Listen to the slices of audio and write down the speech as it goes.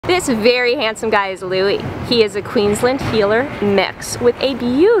This very handsome guy is Louie. He is a Queensland Heeler mix with a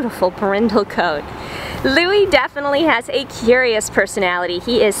beautiful brindle coat. Louie definitely has a curious personality.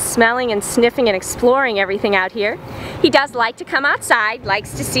 He is smelling and sniffing and exploring everything out here. He does like to come outside,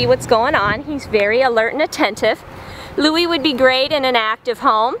 likes to see what's going on. He's very alert and attentive. Louie would be great in an active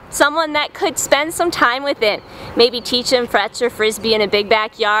home, someone that could spend some time with him. Maybe teach him fetch or frisbee in a big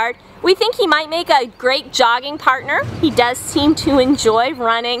backyard. We think he might make a great jogging partner. He does seem to enjoy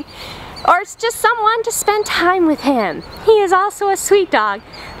running, or it's just someone to spend time with him. He is also a sweet dog,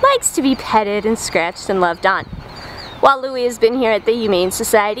 likes to be petted and scratched and loved on. While Louie has been here at the Humane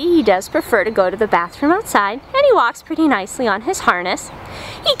Society, he does prefer to go to the bathroom outside, and he walks pretty nicely on his harness.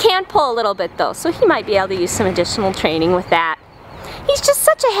 He can pull a little bit though, so he might be able to use some additional training with that. He's just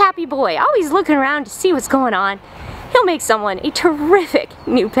such a happy boy, always looking around to see what's going on. He'll make someone a terrific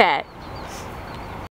new pet.